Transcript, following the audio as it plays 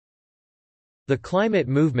The climate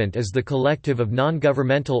movement is the collective of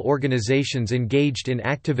non-governmental organizations engaged in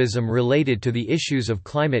activism related to the issues of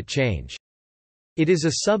climate change. It is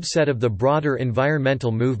a subset of the broader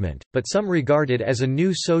environmental movement, but some regard it as a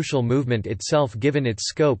new social movement itself given its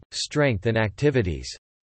scope, strength and activities.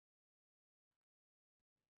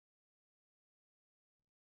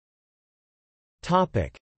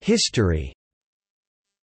 History.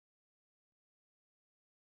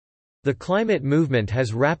 The climate movement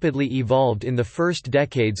has rapidly evolved in the first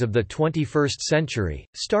decades of the 21st century,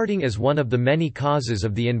 starting as one of the many causes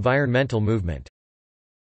of the environmental movement.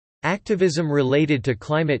 Activism related to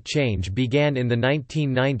climate change began in the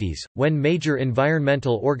 1990s, when major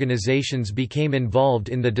environmental organizations became involved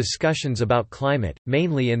in the discussions about climate,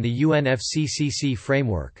 mainly in the UNFCCC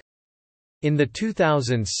framework. In the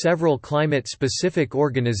 2000s several climate-specific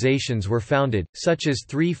organizations were founded, such as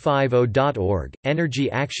 350.org, Energy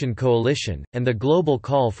Action Coalition, and the Global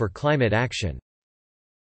Call for Climate Action.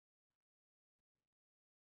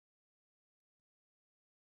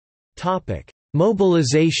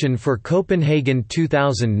 Mobilization for Copenhagen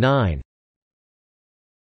 2009.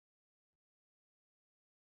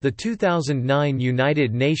 The 2009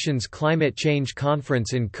 United Nations Climate Change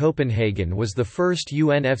Conference in Copenhagen was the first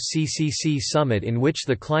UNFCCC summit in which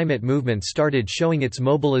the climate movement started showing its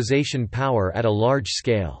mobilization power at a large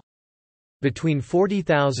scale. Between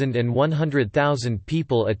 40,000 and 100,000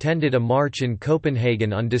 people attended a march in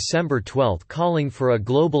Copenhagen on December 12 calling for a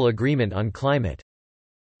global agreement on climate.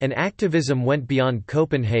 And activism went beyond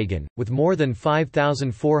Copenhagen, with more than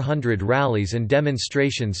 5,400 rallies and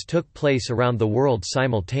demonstrations took place around the world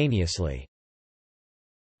simultaneously.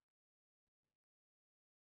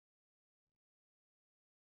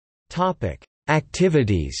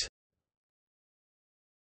 Activities.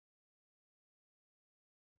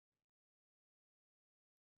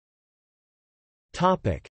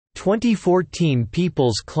 Topic: 2014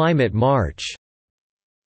 People's Climate March.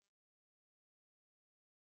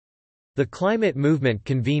 The climate movement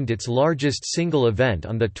convened its largest single event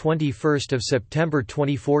on 21 September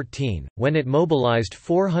 2014, when it mobilized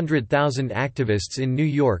 400,000 activists in New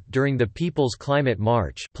York during the People's Climate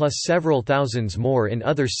March plus several thousands more in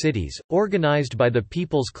other cities, organized by the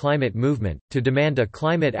People's Climate Movement, to demand a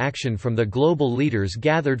climate action from the global leaders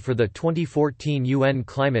gathered for the 2014 UN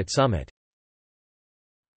Climate Summit.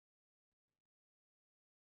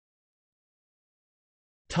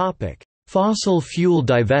 Fossil fuel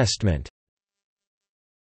divestment.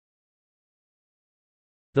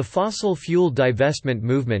 The fossil fuel divestment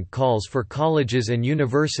movement calls for colleges and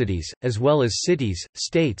universities, as well as cities,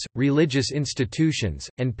 states, religious institutions,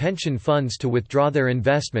 and pension funds to withdraw their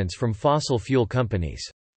investments from fossil fuel companies.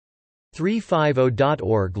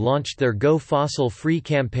 350.org launched their Go Fossil Free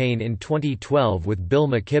campaign in 2012 with Bill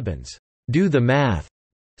McKibben's Do the Math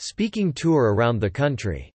speaking tour around the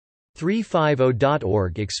country.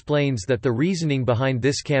 350.org explains that the reasoning behind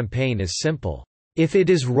this campaign is simple. If it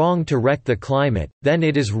is wrong to wreck the climate, then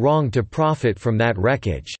it is wrong to profit from that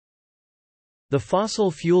wreckage. The fossil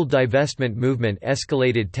fuel divestment movement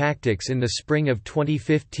escalated tactics in the spring of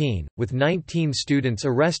 2015, with 19 students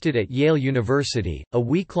arrested at Yale University, a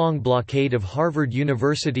week-long blockade of Harvard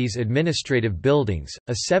University's administrative buildings,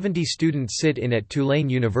 a 70-student sit-in at Tulane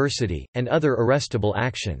University, and other arrestable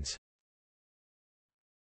actions.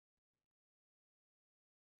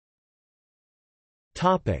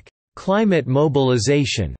 Climate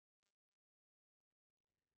mobilization.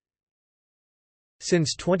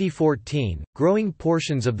 Since 2014, growing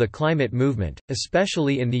portions of the climate movement,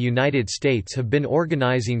 especially in the United States, have been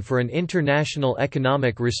organizing for an international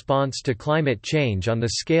economic response to climate change on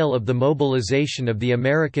the scale of the mobilization of the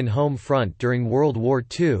American home front during World War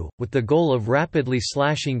II, with the goal of rapidly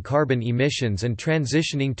slashing carbon emissions and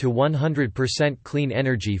transitioning to 100% clean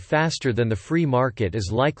energy faster than the free market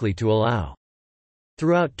is likely to allow.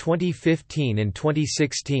 Throughout 2015 and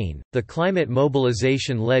 2016, the climate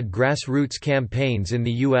mobilization led grassroots campaigns in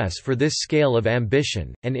the U.S. for this scale of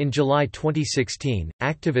ambition, and in July 2016,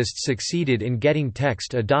 activists succeeded in getting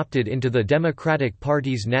text adopted into the Democratic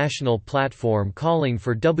Party's national platform calling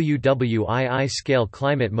for WWII-scale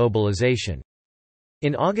climate mobilization.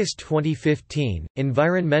 In August 2015,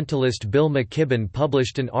 environmentalist Bill McKibben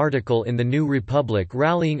published an article in The New Republic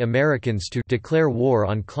rallying Americans to declare war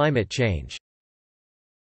on climate change.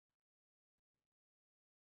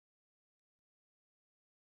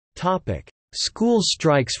 School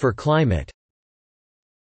strikes for climate.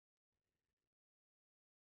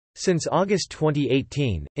 Since August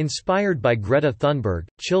 2018, inspired by Greta Thunberg,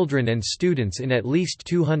 children and students in at least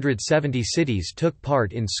 270 cities took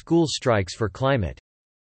part in school strikes for climate.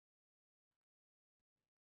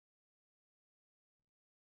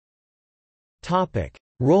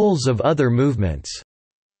 Roles of other movements.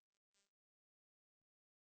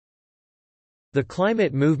 The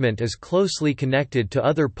climate movement is closely connected to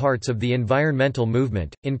other parts of the environmental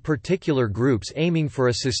movement, in particular groups aiming for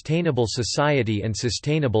a sustainable society and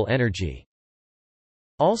sustainable energy.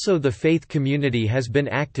 Also, the faith community has been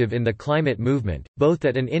active in the climate movement, both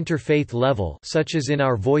at an interfaith level such as in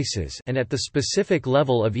Our Voices and at the specific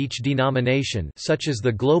level of each denomination such as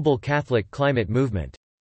the Global Catholic Climate Movement.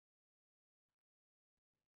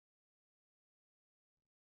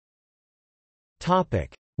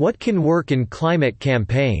 What can work in climate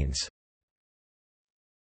campaigns?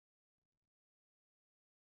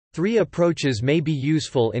 3 approaches may be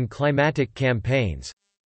useful in climatic campaigns.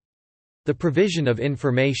 The provision of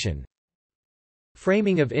information,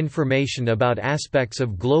 framing of information about aspects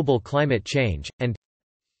of global climate change, and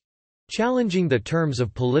challenging the terms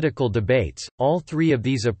of political debates. All 3 of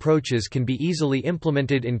these approaches can be easily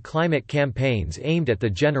implemented in climate campaigns aimed at the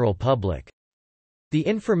general public. The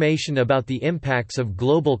information about the impacts of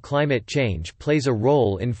global climate change plays a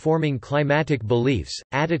role in forming climatic beliefs,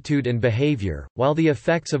 attitude and behavior, while the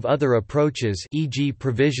effects of other approaches, e.g.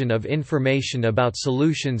 provision of information about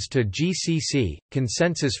solutions to GCC,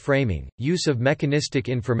 consensus framing, use of mechanistic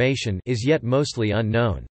information, is yet mostly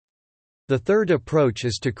unknown. The third approach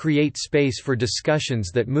is to create space for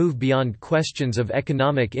discussions that move beyond questions of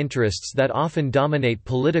economic interests that often dominate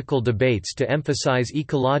political debates to emphasize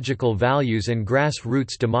ecological values and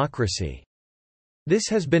grassroots democracy. This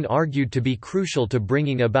has been argued to be crucial to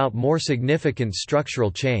bringing about more significant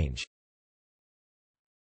structural change.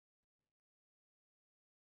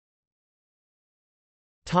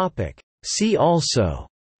 See also: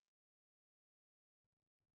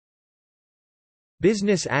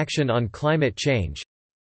 Business action on climate change,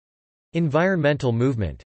 environmental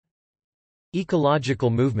movement,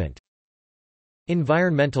 ecological movement,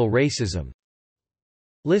 environmental racism,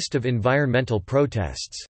 list of environmental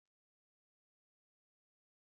protests.